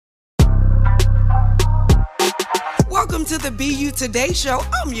to the Be You Today show.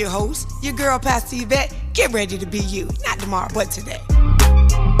 I'm your host, your girl, Pastor Yvette. Get ready to be you. Not tomorrow, but today.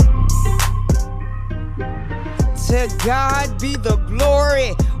 To God be the glory.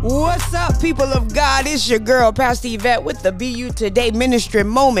 What's up, people of God? It's your girl, Pastor Yvette, with the Be You Today ministry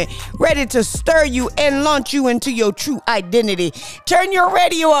moment, ready to stir you and launch you into your true identity. Turn your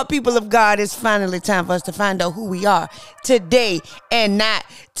radio up, people of God. It's finally time for us to find out who we are today and not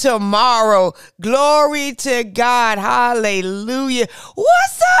tomorrow. Glory to God. Hallelujah.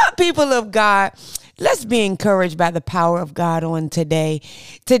 What's up, people of God? Let's be encouraged by the power of God on today.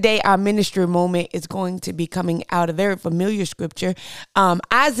 Today, our ministry moment is going to be coming out of very familiar scripture,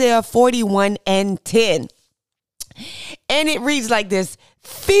 Isaiah 41:10. And it reads like this: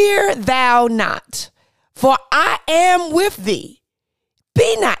 "Fear thou not, for I am with thee.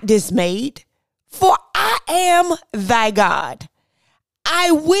 Be not dismayed, for I am thy God.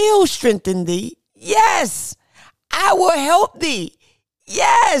 I will strengthen thee. Yes, I will help thee.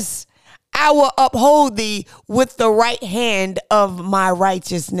 Yes, I will uphold thee with the right hand of my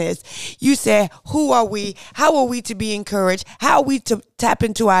righteousness." You say, who are we? How are we to be encouraged? How are we to tap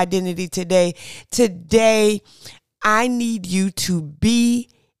into our identity today? Today, I need you to be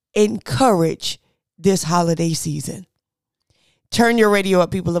encouraged this holiday season. Turn your radio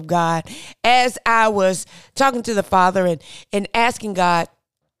up, people of God. As I was talking to the Father and asking God,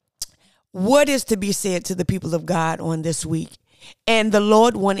 what is to be said to the people of God on this week? And the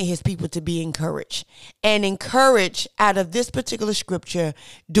Lord wanted his people to be encouraged and encouraged out of this particular scripture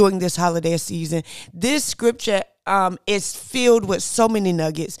during this holiday season. This scripture is filled with so many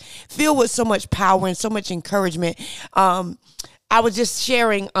nuggets, filled with so much power and so much encouragement. I was just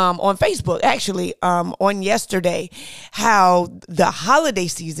sharing on Facebook, actually, on yesterday, how the holiday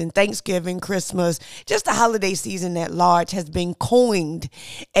season, Thanksgiving, Christmas, just the holiday season at large has been coined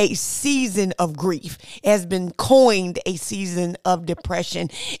a season of grief. It has been coined a season of depression.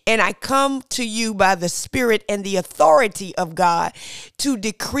 And I come to you by the Spirit and the authority of God to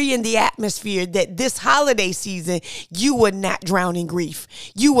decree in the atmosphere that this holiday season, you would not drown in grief.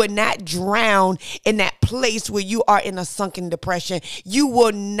 You would not drown in that place where you are in a sunken depression. You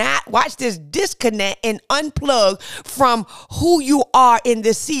will not, watch this, disconnect and unplug from who you are in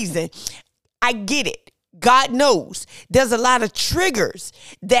this season. I get it. God knows there's a lot of triggers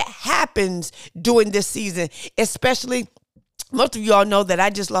that happens during this season, especially most of y'all know that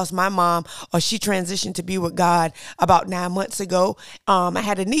I just lost my mom, or she transitioned to be with God about 9 months ago. I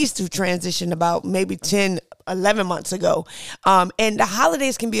had a niece who transitioned about maybe 10, 11 months ago. And the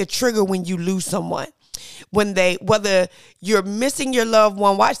holidays can be a trigger when you lose someone. Whether you're missing your loved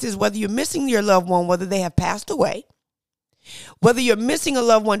one, watch this, whether you're missing your loved one, whether they have passed away, whether you're missing a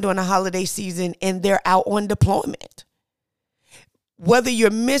loved one during a holiday season and they're out on deployment, whether you're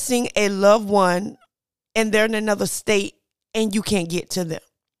missing a loved one and they're in another state and you can't get to them,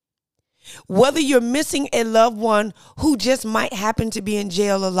 whether you're missing a loved one who just might happen to be in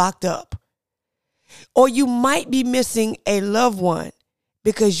jail or locked up, or you might be missing a loved one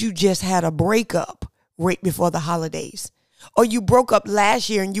because you just had a breakup right before the holidays, or you broke up last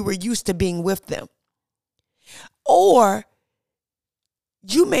year and you were used to being with them, or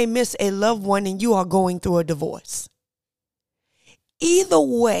you may miss a loved one and you are going through a divorce. Either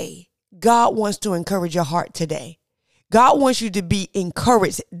way, God wants to encourage your heart today. God wants you to be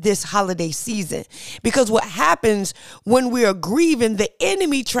encouraged this holiday season, because what happens when we are grieving, the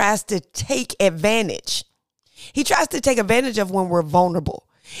enemy tries to take advantage. He tries to take advantage of when we're vulnerable.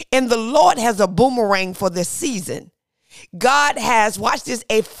 And the Lord has a boomerang for this season. God has, watch this,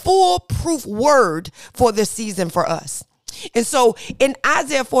 a foolproof word for this season for us. And so in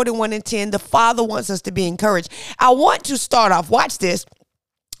Isaiah 41:10, the Father wants us to be encouraged. I want to start off, watch this,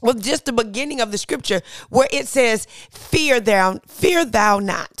 with just the beginning of the scripture where it says, fear thou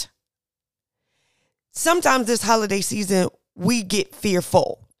not. Sometimes this holiday season, we get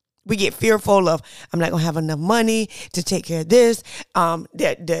fearful. We get fearful of, I'm not going to have enough money to take care of this.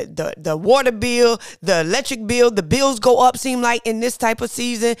 The water bill, the electric bill, the bills go up, seem like in this type of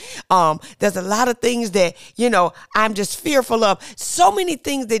season. There's a lot of things that, I'm just fearful of. So many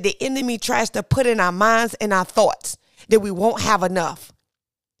things that the enemy tries to put in our minds and our thoughts that we won't have enough.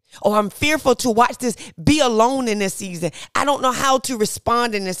 Or I'm fearful to, watch this, be alone in this season. I don't know how to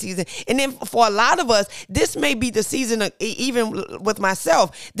respond in this season. And then for a lot of us, this may be the season, even with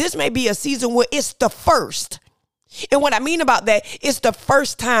myself, this may be a season where it's the first. And what I mean about that, it's the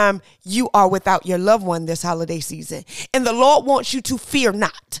first time you are without your loved one this holiday season. And the Lord wants you to fear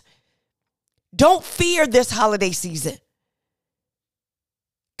not. Don't fear this holiday season.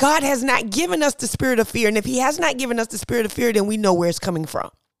 God has not given us the spirit of fear. And if he has not given us the spirit of fear, then we know where it's coming from.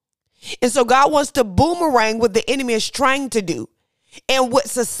 And so God wants to boomerang what the enemy is trying to do and what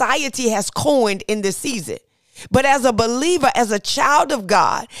society has coined in this season. But as a believer, as a child of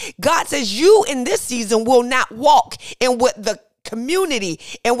God, God says you in this season will not walk in what the community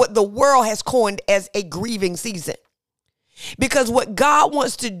and what the world has coined as a grieving season. Because what God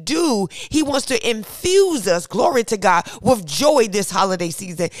wants to do, he wants to infuse us, glory to God, with joy this holiday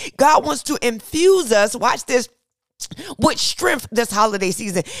season. God wants to infuse us, watch this, with strength this holiday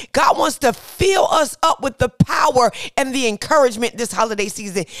season. God wants to fill us up with the power and the encouragement this holiday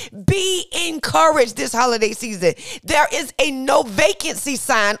season. Be encouraged this holiday season. There is a no vacancy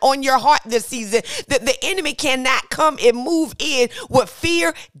sign on your heart this season that the enemy cannot come and move in with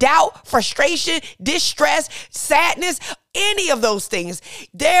fear, doubt, frustration, distress, sadness, any of those things.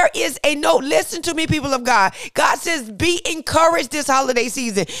 There is a no. Listen to me, people of God. God says, be encouraged this holiday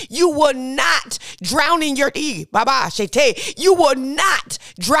season. You will not drown in your you will not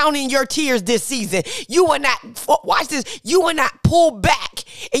drown in your tears this season. You will not, watch this, you will not pull back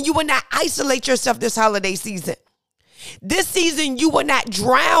and you will not isolate yourself this holiday season. This season, you will not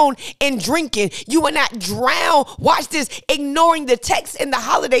drown in drinking. You will not drown, watch this, ignoring the text and the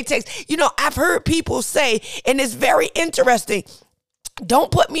holiday text. You know, I've heard people say, and it's very interesting,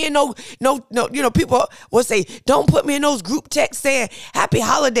 don't put me in no, people will say, don't put me in those group texts saying happy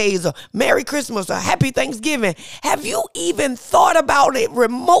holidays or Merry Christmas or happy Thanksgiving. Have you even thought about it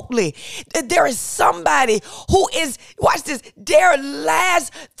remotely? That there is somebody who is, watch this, their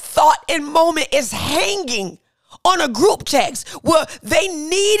last thought and moment is hanging on a group text where they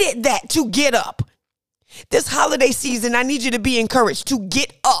needed that to get up. This holiday season, I need you to be encouraged to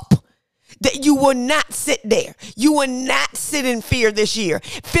get up. That you will not sit there. You will not sit in fear this year,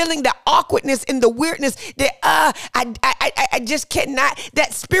 feeling the awkwardness and the weirdness that I just cannot,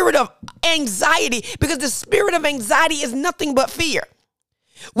 that spirit of anxiety, because the spirit of anxiety is nothing but fear.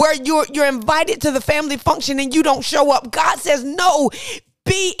 Where you're invited to the family function and you don't show up. God says, no,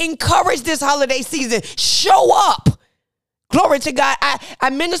 be encouraged this holiday season. Show up. Glory to God. I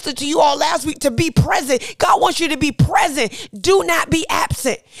ministered to you all last week to be present. God wants you to be present. Do not be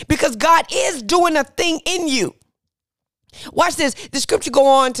absent, because God is doing a thing in you. Watch this. The scripture go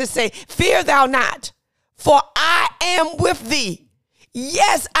on to say, fear thou not, for I am with thee.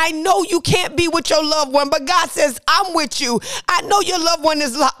 Yes, I know you can't be with your loved one, but God says, I'm with you. I know your loved one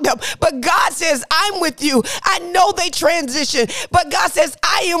is locked up, but God says, I'm with you. I know they transition, but God says,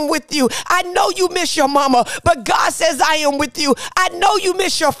 I am with you. I know you miss your mama, but God says, I am with you. I know you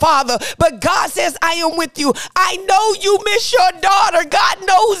miss your father, but God says, I am with you. I know you miss your daughter. God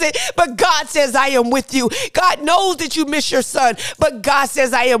knows it, but God says, I am with you. God knows that you miss your son, but God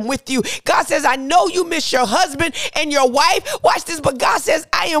says, I am with you. God says, I know you miss your husband and your wife. Watch this, but God says,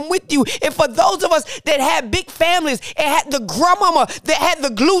 I am with you. And for those of us that had big families and had the grandmama that had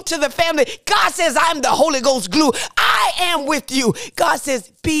the glue to the family, God says, I'm the Holy Ghost glue. I am with you. God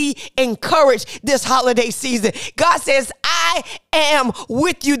says, be encouraged this holiday season. God says, I am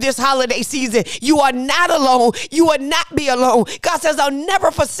with you this holiday season. You are not alone. You will not be alone. God says, I'll never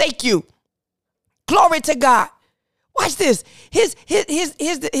forsake you. Glory to God. Watch this. Here's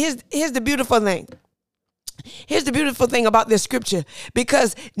the beautiful thing. Here's the beautiful thing about this scripture,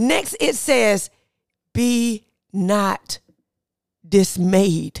 because next it says, be not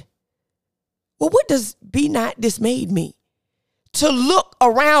dismayed. Well, what does be not dismayed mean? To look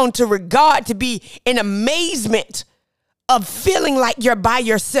around, to regard, to be in amazement of feeling like you're by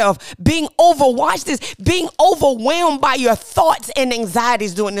yourself, being being overwhelmed by your thoughts and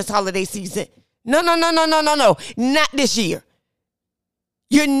anxieties during this holiday season. No, not this year.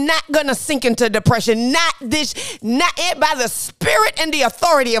 You're not going to sink into depression. Not by the spirit and the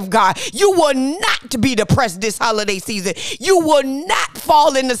authority of God. You will not be depressed this holiday season. You will not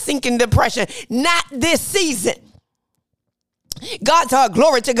fall into sinking depression. Not this season. God's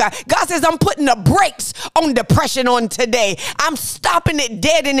glory to God. God says, I'm putting the brakes on depression on today. I'm stopping it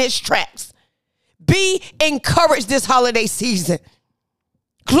dead in its tracks. Be encouraged this holiday season.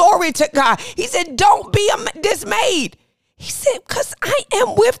 Glory to God. He said, don't be dismayed. He said, because I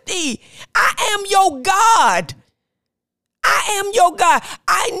am with thee. I am your God. I am your God.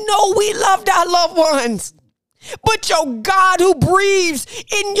 I know we loved our loved ones, but your God who breathes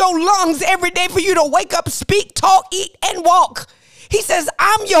in your lungs every day for you to wake up, speak, talk, eat, and walk. He says,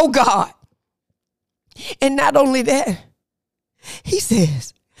 I'm your God. And not only that, he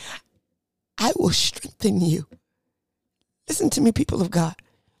says, I will strengthen you. Listen to me, people of God.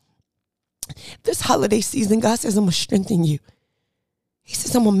 This holiday season, God says, I'm going to strengthen you. He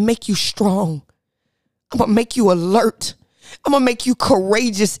says, I'm going to make you strong. I'm going to make you alert. I'm going to make you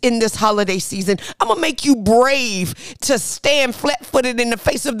courageous in this holiday season. I'm going to make you brave to stand flat-footed in the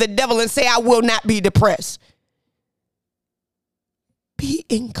face of the devil and say, I will not be depressed. Be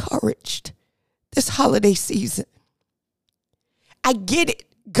encouraged this holiday season. I get it.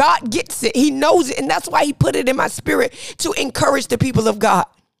 God gets it. He knows it. And that's why he put it in my spirit to encourage the people of God.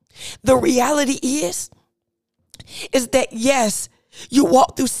 The reality is that yes, you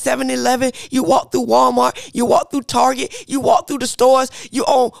walk through 7-Eleven, you walk through Walmart, you walk through Target, you walk through the stores,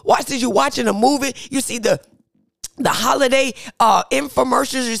 you're watching a movie, you see the holiday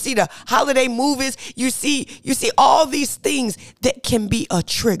infomercials, you see the holiday movies, you see all these things that can be a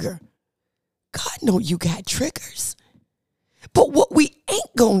trigger. God know you got triggers. But what we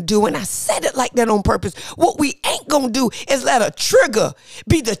ain't gonna do, and I said it like that on purpose, what we ain't gonna do is let a trigger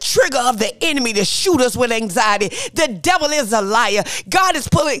be the trigger of the enemy to shoot us with anxiety. The devil is a liar. God is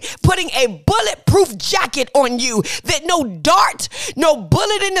putting a bulletproof jacket on you that no dart, no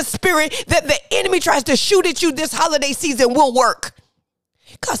bullet in the spirit that the enemy tries to shoot at you this holiday season will work.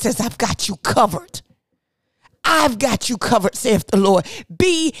 God says, I've got you covered. I've got you covered, saith the Lord.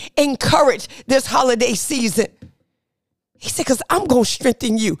 Be encouraged this holiday season. He said, because I'm going to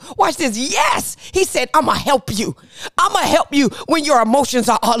strengthen you. Watch this. Yes. He said, I'm going to help you. I'm going to help you when your emotions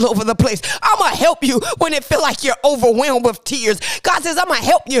are all over the place. I'm going to help you when it feel like you're overwhelmed with tears. God says, I'm going to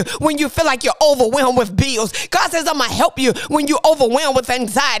help you when you feel like you're overwhelmed with bills. God says, I'm going to help you when you're overwhelmed with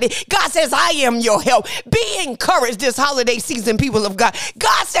anxiety. God says, I am your help. Be encouraged this holiday season, people of God.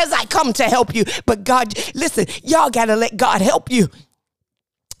 God says, I come to help you. But God, listen, y'all got to let God help you.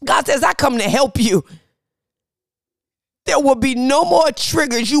 God says, I come to help you. There will be no more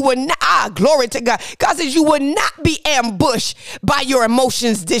triggers. You will not, glory to God. God says you will not be ambushed by your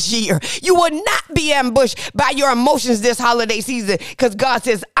emotions this year. You will not be ambushed by your emotions this holiday season because God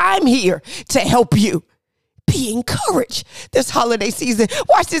says, I'm here to help you. Be encouraged this holiday season.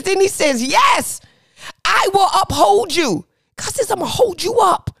 Watch this. Then he says, yes, I will uphold you. God says, I'm going to hold you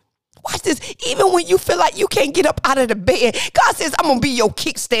up. Watch this. Even when you feel like you can't get up out of the bed, God says, I'm going to be your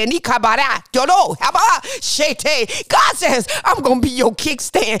kickstand. God says, I'm going to be your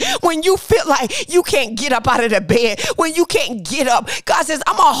kickstand. When you feel like you can't get up out of the bed, when you can't get up, God says,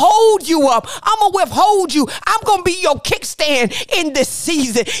 I'm going to hold you up. I'm going to withhold you. I'm going to be your kickstand in this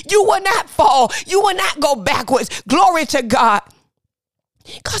season. You will not fall. You will not go backwards. Glory to God.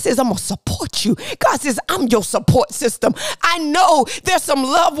 God says, I'm going to support you. God says, I'm your support system. I know there's some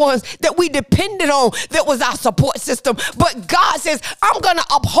loved ones that we depended on that was our support system. But God says, I'm going to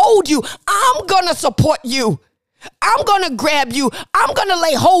uphold you. I'm going to support you. I'm going to grab you. I'm going to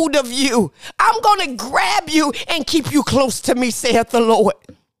lay hold of you. I'm going to grab you and keep you close to me, saith the Lord.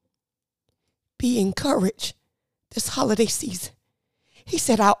 Be encouraged this holiday season. He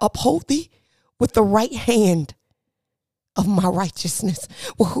said, I'll uphold thee with the right hand of my righteousness.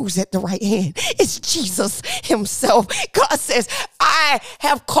 Well, who's at the right hand? It's Jesus himself. God says, I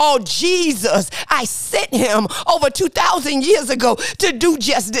have called Jesus. I sent him over 2,000 years ago to do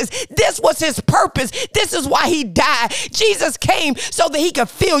just this. This was his purpose. This is why he died. Jesus came so that he could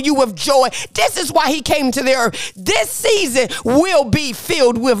fill you with joy. This is why he came to the earth. This season will be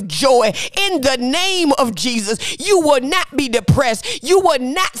filled with joy. In the name of Jesus, you will not be depressed. You will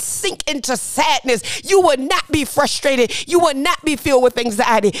not sink into sadness. You will not be frustrated. You will not be filled with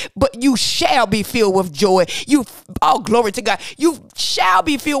anxiety, but you shall be filled with joy. Glory to God. You shall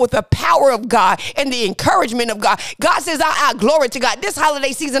be filled with the power of God and the encouragement of God. God says, glory to God. This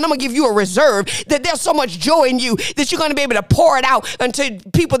holiday season, I'm going to give you a reserve that there's so much joy in you that you're going to be able to pour it out into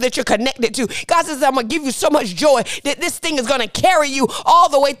people that you're connected to. God says, I'm going to give you so much joy that this thing is going to carry you all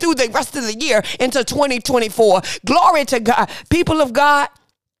the way through the rest of the year into 2024. Glory to God. People of God,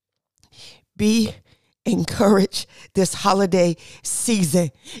 be encouraged this holiday season.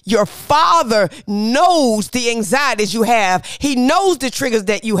 Your Father knows the anxieties you have. He knows the triggers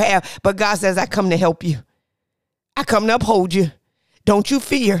that you have. But God says, I come to help you. I come to uphold you. Don't you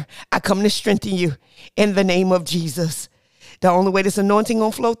fear. I come to strengthen you in the name of Jesus. The only way this anointing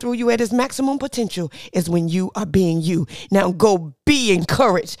gonna flow through you at its maximum potential is when you are being you. Now go be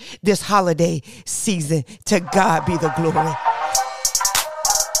encouraged this holiday season. To God be the glory.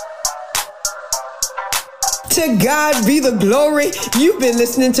 To God be the glory. You've been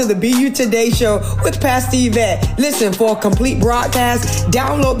listening to the Be You Today show with Pastor Yvette. Listen, for a complete broadcast,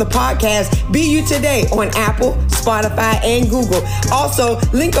 download the podcast Be You Today on Apple, Spotify, and Google. Also,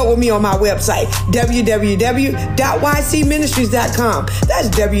 link up with me on my website, www.ycministries.com. That's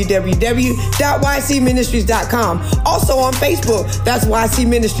www.ycministries.com. Also on Facebook, that's YC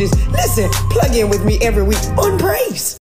Ministries. Listen, plug in with me every week on Praise.